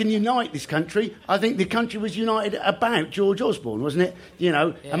people who can unite this country, I think the country was united about George Osborne, wasn't it?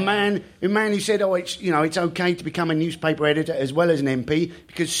 A man who said, it's okay to become a newspaper editor as well as an MP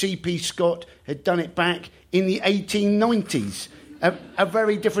because C.P. Scott had done it back in the 1890s. A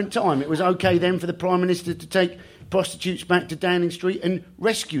very different time. It was okay then for the Prime Minister to take prostitutes back to Downing Street and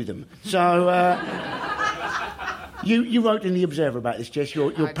rescue them. So you wrote in the Observer about this, Jess,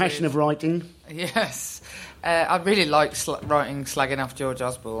 your passion of writing. Yes. I really like writing slagging off George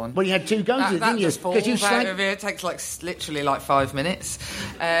Osborne. Well, you had two goes at it, didn't you? That just falls out of it. It takes literally 5 minutes.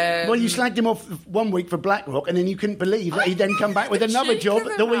 Well, you slagged him off 1 week for BlackRock, and then you couldn't believe that he'd then come back with another job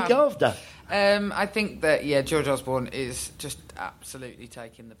the week after. I think that, George Osborne is just absolutely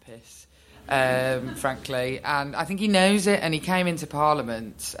taking the piss. Frankly, and I think he knows it, and he came into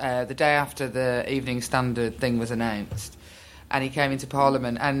Parliament the day after the Evening Standard thing was announced, and he came into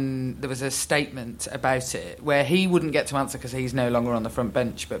Parliament and there was a statement about it where he wouldn't get to answer because he's no longer on the front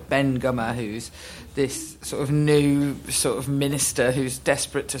bench, but Ben Gummer, who's this sort of new sort of minister who's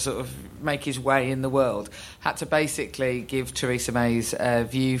desperate to sort of make his way in the world, had to basically give Theresa May's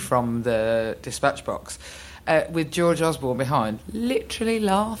view from the dispatch box with George Osborne behind, literally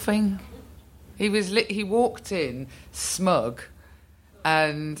laughing. He walked in smug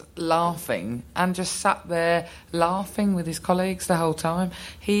and laughing and just sat there laughing with his colleagues the whole time.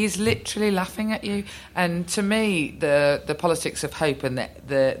 He's literally laughing at you. And to me, the politics of hope and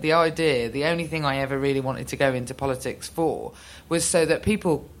the idea, the only thing I ever really wanted to go into politics for was so that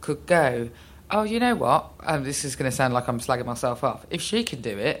people could go, oh, you know what? This is going to sound like I'm slagging myself off. If she can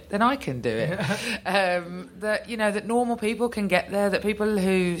do it, then I can do it. That normal people can get there, that people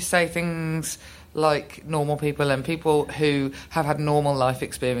who say things like normal people and people who have had normal life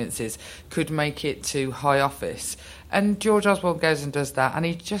experiences could make it to high office. And George Osborne goes and does that, and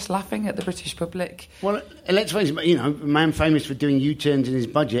he's just laughing at the British public. Well, let's face it, a man famous for doing U-turns in his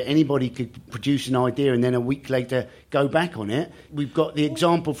budget, anybody could produce an idea and then a week later go back on it. We've got the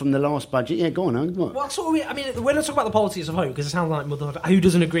example from the last budget. Yeah, go on, Owen. What? Well, when I talk about the politics of hope, because it sounds like motherhood, who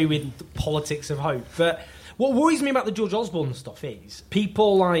doesn't agree with the politics of hope? But what worries me about the George Osborne stuff is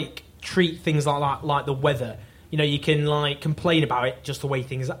people, treat things like that, like the weather. You can, complain about it just the way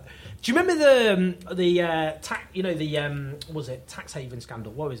things are. Do you remember the tax haven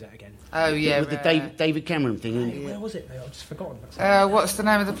scandal? What was it again? Oh yeah, with the David Cameron thing. Where was it? I've just forgotten. What's the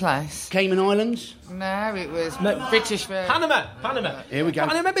name of the place? Cayman Islands. No, it was British. Panama. Here we go.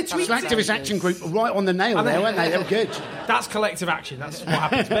 And I remember tweeting. Slacktivist Action Group right on the nail there, weren't they? They were good. That's collective action. That's what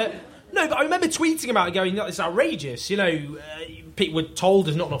happens. But I remember tweeting about it, going, "It's outrageous." People were told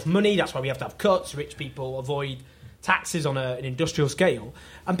there's not enough money. That's why we have to have cuts. Rich people avoid taxes on an industrial scale,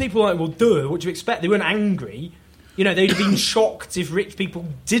 and people were like, well, duh, what do you expect? They weren't angry. They'd have been shocked if rich people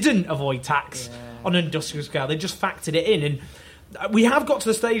didn't avoid tax on an industrial scale. They just factored it in, and we have got to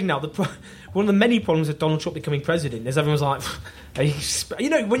the stage now. One of the many problems of Donald Trump becoming president is everyone's like,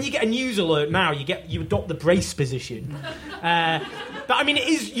 when you get a news alert now, you adopt the brace position. But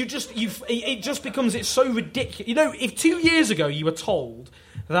it just becomes, it's so ridiculous. If 2 years ago you were told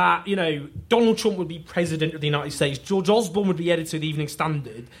that, Donald Trump would be president of the United States, George Osborne would be editor of the Evening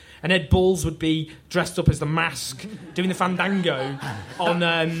Standard, and Ed Balls would be dressed up as the Mask, doing the fandango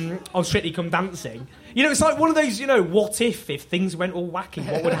on Strictly Come Dancing. It's like one of those, what if things went all wacky,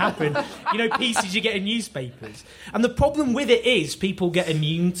 what would happen? Pieces you get in newspapers. And the problem with it is people get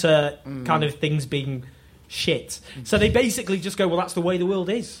immune to kind of things being shit. So they basically just go, well, that's the way the world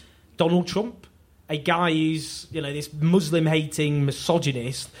is. Donald Trump, a guy who's, this Muslim-hating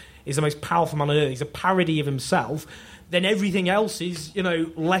misogynist, is the most powerful man on earth. He's a parody of himself. Then everything else is,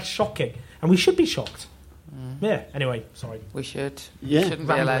 less shocking. And we should be shocked. Yeah, anyway, sorry. We should. Yeah. We shouldn't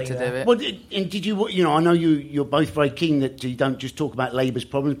be allowed to do it. Well, and did you, I know you're both very keen that you don't just talk about Labour's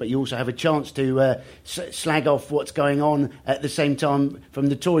problems, but you also have a chance to slag off what's going on at the same time from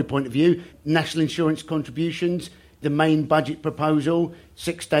the Tory point of view. National insurance contributions, the main budget proposal,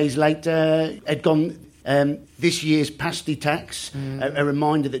 6 days later, had gone this year's pasty tax, a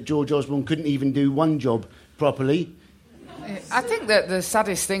reminder that George Osborne couldn't even do one job properly. I think that the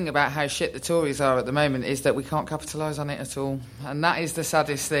saddest thing about how shit the Tories are at the moment is that we can't capitalise on it at all. And that is the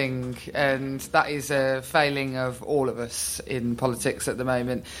saddest thing, and that is a failing of all of us in politics at the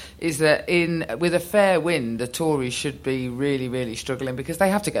moment, is that with a fair wind, the Tories should be really, really struggling because they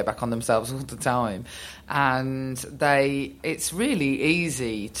have to go back on themselves all the time. And it's really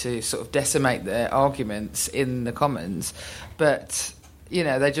easy to sort of decimate their arguments in the Commons, but,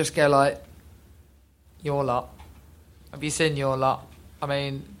 they just go like, your lot. Have you seen your lot? I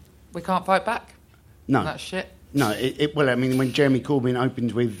mean, we can't fight back. No. That's shit. No, when Jeremy Corbyn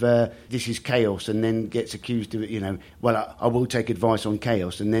opens with this is chaos and then gets accused of it, I will take advice on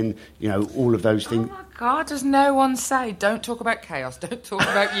chaos, and then, all of those things. Oh, my God, does no one say, don't talk about chaos, don't talk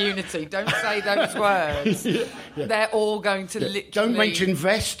about unity, don't say those words. Yeah. They're all going to literally... Don't mention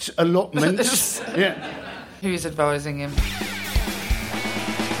vests, allotments. Yeah. Who's advising him?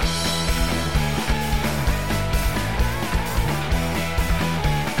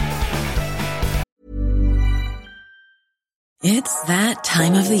 It's that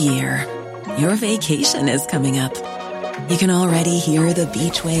time of the year. Your vacation is coming up. You can already hear the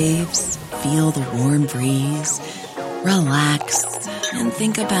beach waves, feel the warm breeze, relax, and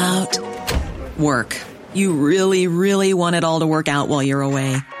think about work. You really, really want it all to work out while you're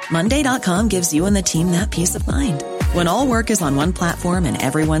away. Monday.com gives you and the team that peace of mind. When all work is on one platform and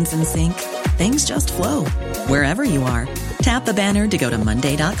everyone's in sync, things just flow. Wherever you are, tap the banner to go to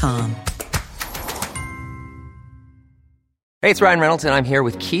Monday.com. Hey, it's Ryan Reynolds, and I'm here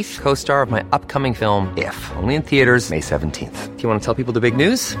with Keith, co-star of my upcoming film, If, only in theaters May 17th. Do you want to tell people the big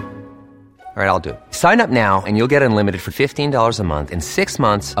news? All right, I'll do it. Sign up now and you'll get unlimited for $15 a month and 6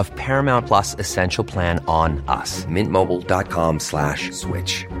 months of Paramount Plus Essential Plan on us.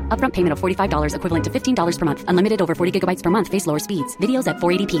 MintMobile.com/switch. Upfront payment of $45 equivalent to $15 per month. Unlimited over 40 gigabytes per month. Face lower speeds. Videos at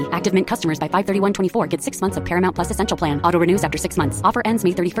 480p. Active Mint customers by 531.24 get 6 months of Paramount Plus Essential Plan. Auto renews after 6 months. Offer ends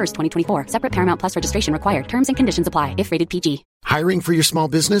May 31st, 2024. Separate Paramount Plus registration required. Terms and conditions apply if rated PG. Hiring for your small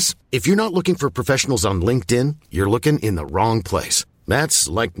business? If you're not looking for professionals on LinkedIn, you're looking in the wrong place. That's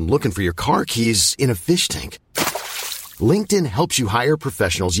like looking for your car keys in a fish tank. LinkedIn helps you hire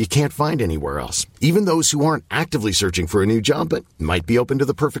professionals you can't find anywhere else, even those who aren't actively searching for a new job but might be open to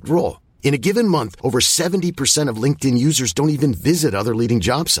the perfect role. In a given month, over 70% of LinkedIn users don't even visit other leading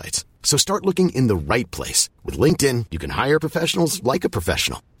job sites. So start looking in the right place. With LinkedIn, you can hire professionals like a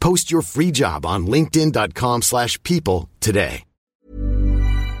professional. Post your free job on linkedin.com/people today.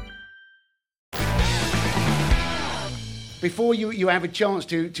 Before you have a chance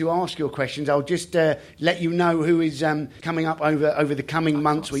to ask your questions, I'll just let you know who is coming up over the coming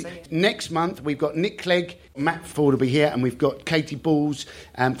months. Next month, we've got Nick Clegg, Matt Ford will be here, and we've got Katie Balls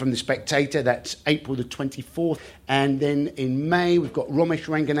from The Spectator. That's April the 24th. And then in May, we've got Romesh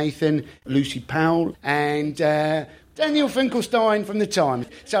Ranganathan, Lucy Powell, and Daniel Finkelstein from The Times.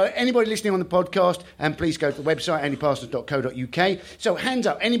 So anybody listening on the podcast, please go to the website, andyparsons.co.uk. So hands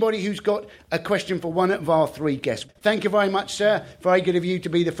up, anybody who's got a question for one of our three guests. Thank you very much, sir. Very good of you to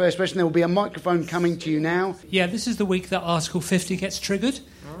be the first person. There will be a microphone coming to you now. Yeah, this is the week that Article 50 gets triggered.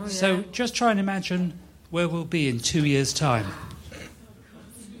 Oh, yeah. So just try and imagine where we'll be in 2 years' time.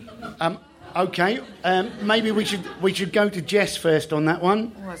 Okay, maybe we should go to Jess first on that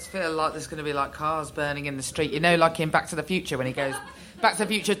one. Oh, I just feel like there's going to be like cars burning in the street. Like in Back to the Future when he goes Back to the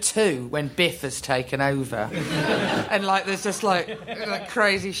Future 2 when Biff has taken over, and there's just like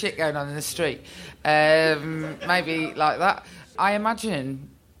crazy shit going on in the street. Maybe like that. I imagine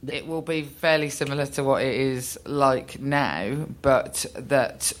it will be fairly similar to what it is like now, but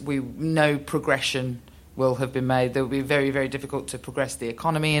that no progression will have been made. It will be very, very difficult to progress the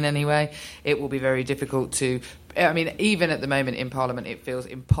economy in any way. It will be very difficult to... even at the moment in Parliament, it feels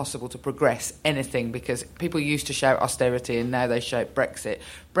impossible to progress anything because people used to shout austerity and now they shout Brexit.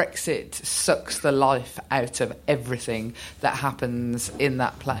 Brexit sucks the life out of everything that happens in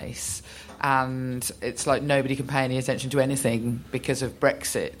that place. And it's like nobody can pay any attention to anything because of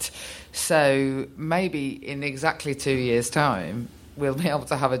Brexit. So maybe in exactly 2 years' time, we'll be able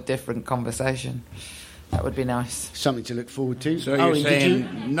to have a different conversation. That would be nice. Something to look forward to. So you're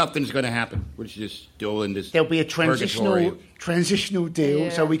saying nothing's going to happen? We're just still in this... There'll be a transitional deal,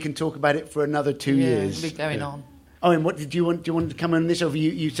 so we can talk about it for another 2 years. It'll be going on. Oh, and what did you want? Do you want to come on this, or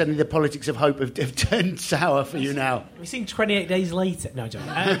you suddenly the politics of hope have turned sour for you now? We seem 28 days later. No, joking.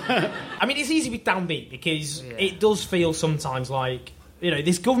 It's easy to be downbeat because it does feel sometimes like...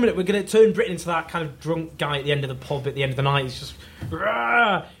 this government, we're going to turn Britain into that kind of drunk guy at the end of the pub at the end of the night. He's just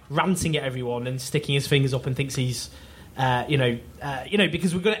ranting at everyone and sticking his fingers up and thinks he's,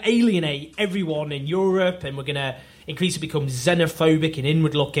 because we're going to alienate everyone in Europe and we're going to increasingly become xenophobic and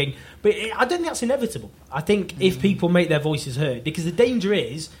inward-looking. But I don't think that's inevitable. I think if people make their voices heard, because the danger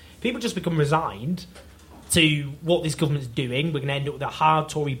is people just become resigned to what this government's doing. We're going to end up with a hard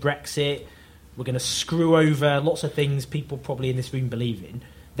Tory Brexit. We're going to screw over lots of things people probably in this room believe in.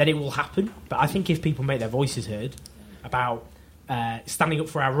 Then it will happen. But I think if people make their voices heard about standing up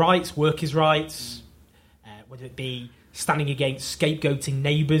for our rights, workers' rights, whether it be standing against scapegoating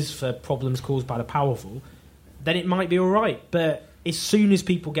neighbours for problems caused by the powerful, then it might be all right. But as soon as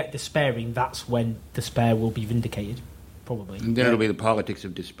people get despairing, that's when despair will be vindicated, probably. And then it'll be the politics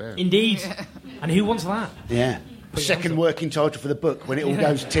of despair. Indeed. And who wants that? Yeah. Second working title for the book, when it all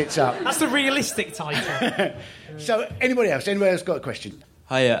goes tits up. That's the realistic title. So, anybody else got a question?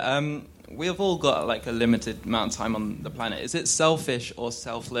 Hiya. We've all got like a limited amount of time on the planet. Is it selfish or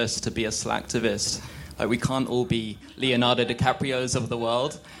selfless to be a slacktivist? Like, we can't all be Leonardo DiCaprio's of the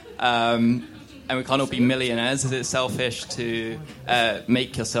world, and we can't all be millionaires. Is it selfish to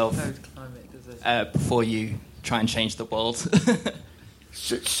make yourself before you try and change the world?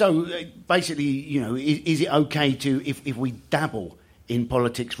 So basically, is it okay to, if we dabble in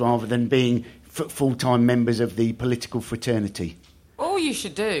politics rather than being full-time members of the political fraternity? All you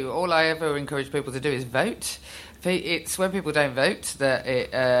should do, all I ever encourage people to do is vote. It's when people don't vote that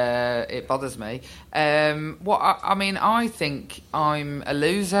it bothers me. I think I'm a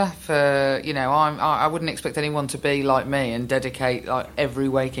loser for, I wouldn't expect anyone to be like me and dedicate like every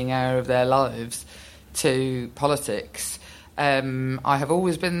waking hour of their lives to politics. I have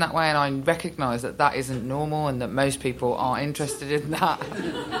always been that way, and I recognise that isn't normal and that most people aren't interested in that.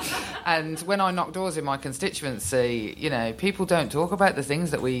 And when I knock doors in my constituency, people don't talk about the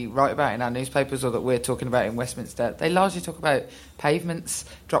things that we write about in our newspapers or that we're talking about in Westminster. They largely talk about pavements,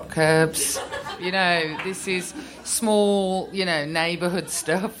 drop curbs. This is small, neighbourhood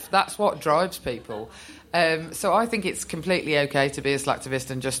stuff. That's what drives people. So I think it's completely okay to be a slacktivist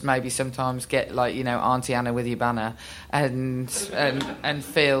and just maybe sometimes get Auntie Anna with your banner and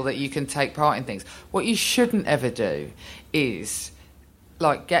feel that you can take part in things. What you shouldn't ever do is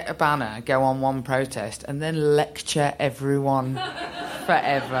get a banner, go on one protest and then lecture everyone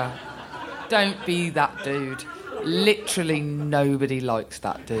forever. Don't be that dude. Literally nobody likes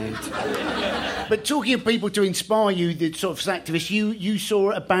that dude. But talking of people to inspire you, the sort of slacktivists, you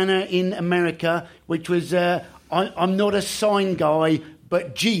saw a banner in America which was, I'm not a sign guy,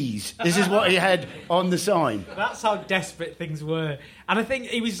 but geez. This is what he had on the sign. That's how desperate things were. And I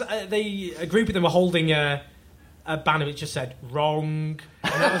think it was a group of them were holding a banner which just said, wrong.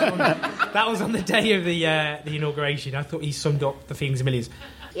 And that was on the day of the inauguration. I thought he summed up the feelings of millions.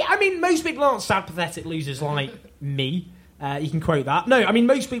 Yeah, I mean, most people aren't sad, pathetic losers like me. You can quote that. No, I mean,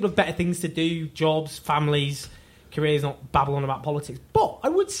 most people have better things to do, jobs, families, careers, not babble on about politics. But I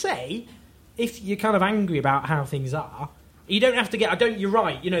would say, if you're kind of angry about how things are, you don't have to get... You're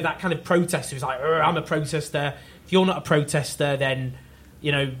right, that kind of protester who's like, I'm a protester. If you're not a protester, then,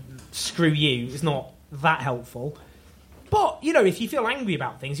 screw you. It's not that helpful. But, if you feel angry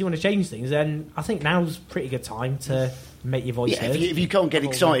about things, you want to change things, then I think now's a pretty good time to make your voice heard. If you can't get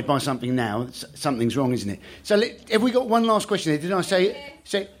excited by something now, something's wrong, isn't it? So have we got one last question here? Did I say?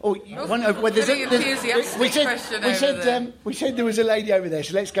 We said there was a lady over there,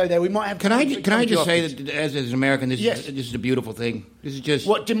 so let's go there. We might have. Can I just say that as an American, this is a beautiful thing. This is just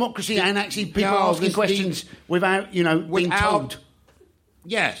what democracy and actually people asking questions without being told.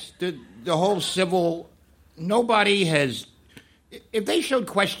 Yes, the whole civil. Nobody has. If they showed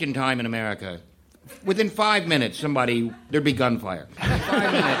question time in America, within 5 minutes, there'd be gunfire.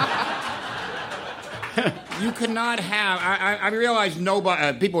 5 minutes. You could not have. I realize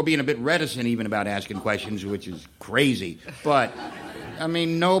people are being a bit reticent even about asking questions, which is crazy. But I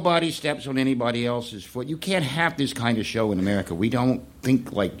mean, nobody steps on anybody else's foot. You can't have this kind of show in America. We don't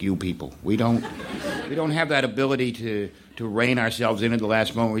think like you people. We don't have that ability to rein ourselves in at the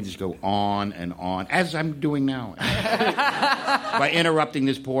last moment. We just go on and on, as I'm doing now, by interrupting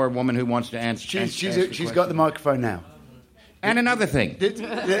this poor woman who wants to answer. She's got the microphone now. And another thing.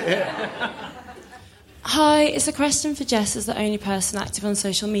 Hi, it's a question for Jess as the only person active on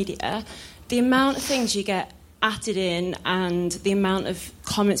social media. The amount of things you get added in and the amount of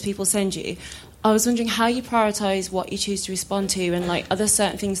comments people send you, I was wondering how you prioritise what you choose to respond to, and are there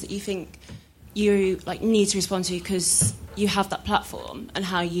certain things that you think you need to respond to because you have that platform, and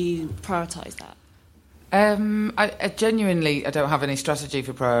how you prioritise that? I genuinely don't have any strategy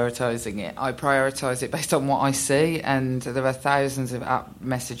for prioritising it. I prioritise it based on what I see, and there are thousands of app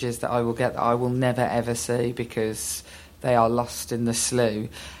messages that I will get that I will never ever see because they are lost in the slough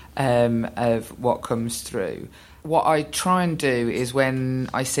of what comes through. what I try and do is when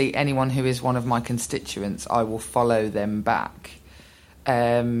I see anyone who is one of my constituents, I will follow them back.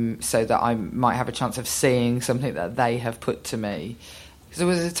 So that I might have a chance of seeing something that they have put to me. Because there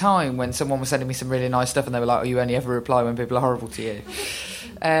was a time when someone was sending me some really nice stuff and they were like, oh, you only ever reply when people are horrible to you.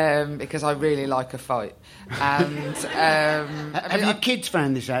 Because I really like a fight. And have your kids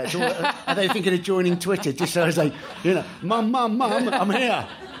found this out? Are they thinking of joining Twitter just so as they, Mum, I'm here?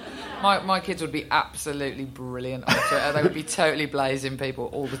 My kids would be absolutely brilliant on Twitter. They would be totally blazing people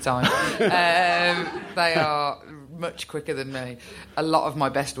all the time. They are much quicker than me. A lot of my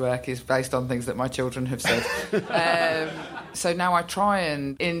best work is based on things that my children have said. So now I try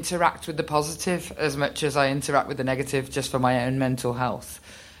and interact with the positive as much as I interact with the negative, just for my own mental health.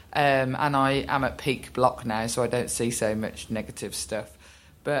 And I am at peak block now, so I don't see so much negative stuff.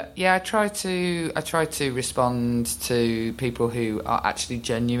 But yeah, I try to respond to people who are actually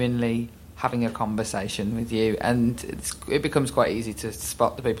genuinely having a conversation with you, and it becomes quite easy to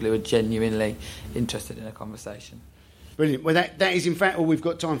spot the people who are genuinely interested in a conversation. Brilliant. Well, that is in fact all we've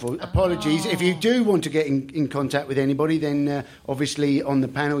got time for. Apologies. If you do want to get in contact with anybody, then obviously on the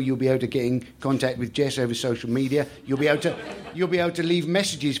panel you'll be able to get in contact with Jess over social media. You'll be able to leave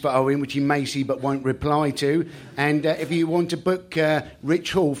messages for Owen, which he may see but won't reply to. And if you want to book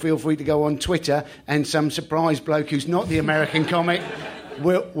Rich Hall, feel free to go on Twitter, and some surprise bloke who's not the American comic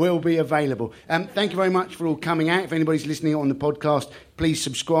will be available. Thank you very much for all coming out. If anybody's listening on the podcast, please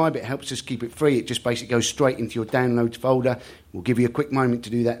subscribe. It helps us keep it free. It just basically goes straight into your downloads folder. We'll give you a quick moment to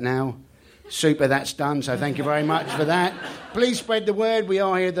do that now. Super, that's done. So thank you very much for that. Please spread the word. We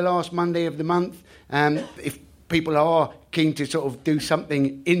are here the last Monday of the month. If people are keen to sort of do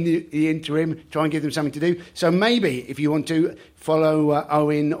something in the interim, try and give them something to do. So maybe if you want to follow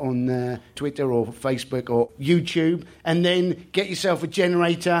Owen on Twitter or Facebook or YouTube, and then get yourself a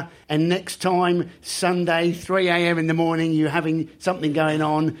generator, and next time, Sunday, 3 a.m. in the morning, you're having something going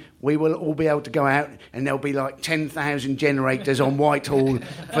on, we will all be able to go out and there'll be like 10,000 generators on Whitehall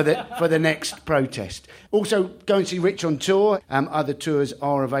for the next protest. Also, go and see Rich on tour. Other tours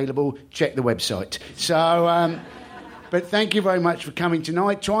are available. Check the website. So... But thank you very much for coming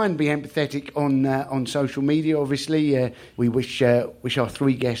tonight. Try and be empathetic on social media, obviously. We wish our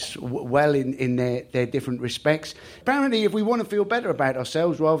three guests well in their different respects. Apparently, if we want to feel better about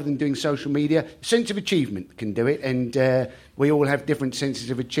ourselves rather than doing social media, a sense of achievement can do it. And we all have different senses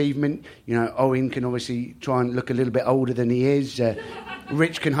of achievement. Owen can obviously try and look a little bit older than he is.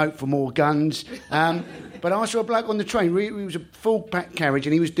 Rich can hope for more guns. But I saw a bloke on the train. It was a full-packed carriage,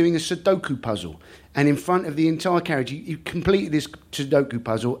 and he was doing a Sudoku puzzle. And in front of the entire carriage, he completed this Sudoku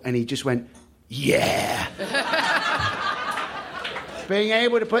puzzle, and he just went, yeah! Being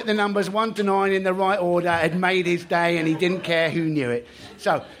able to put the numbers 1 to 9 in the right order had made his day, and he didn't care who knew it.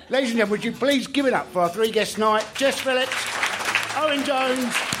 So, ladies and gentlemen, would you please give it up for our three guests tonight? Jess Phillips, Owen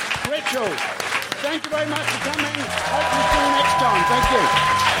Jones, Rich Hall. Thank you very much for coming. Hope to see you next time. Thank you.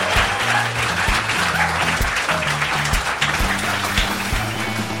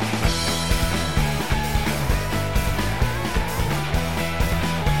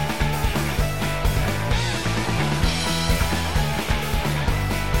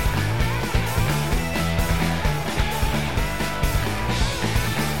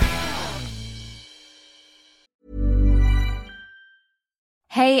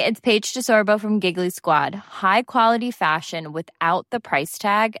 Hey, it's Paige DeSorbo from Giggly Squad. High quality fashion without the price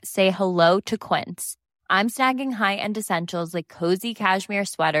tag. Say hello to Quince. I'm snagging high-end essentials like cozy cashmere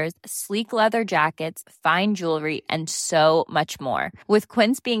sweaters, sleek leather jackets, fine jewelry, and so much more. With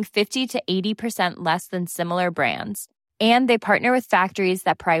Quince being 50 to 80% less than similar brands. And they partner with factories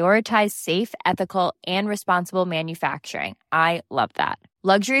that prioritize safe, ethical, and responsible manufacturing. I love that.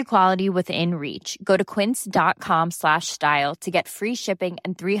 Luxury quality within reach. Go to quince.com/style to get free shipping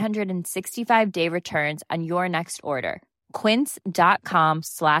and 365-day returns on your next order.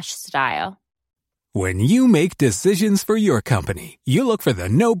 Quince.com/style. When you make decisions for your company, you look for the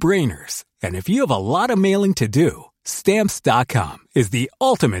no-brainers. And if you have a lot of mailing to do, Stamps.com is the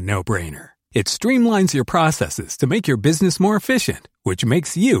ultimate no-brainer. It streamlines your processes to make your business more efficient, which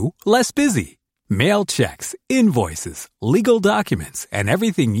makes you less busy. Mail checks, invoices, legal documents, and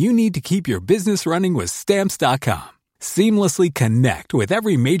everything you need to keep your business running with Stamps.com. Seamlessly connect with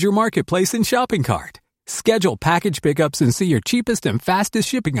every major marketplace and shopping cart. Schedule package pickups and see your cheapest and fastest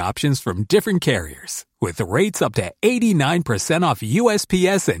shipping options from different carriers. With rates up to 89% off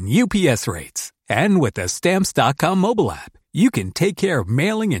USPS and UPS rates. And with the Stamps.com mobile app, you can take care of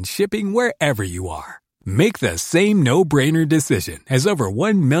mailing and shipping wherever you are. Make the same no-brainer decision as over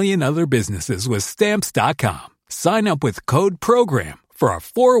 1 million other businesses with Stamps.com. Sign up with code PROGRAM for a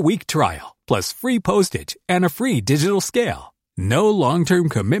 4-week trial, plus free postage and a free digital scale. No long-term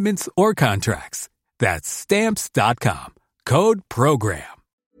commitments or contracts. That's Stamps.com. Code PROGRAM.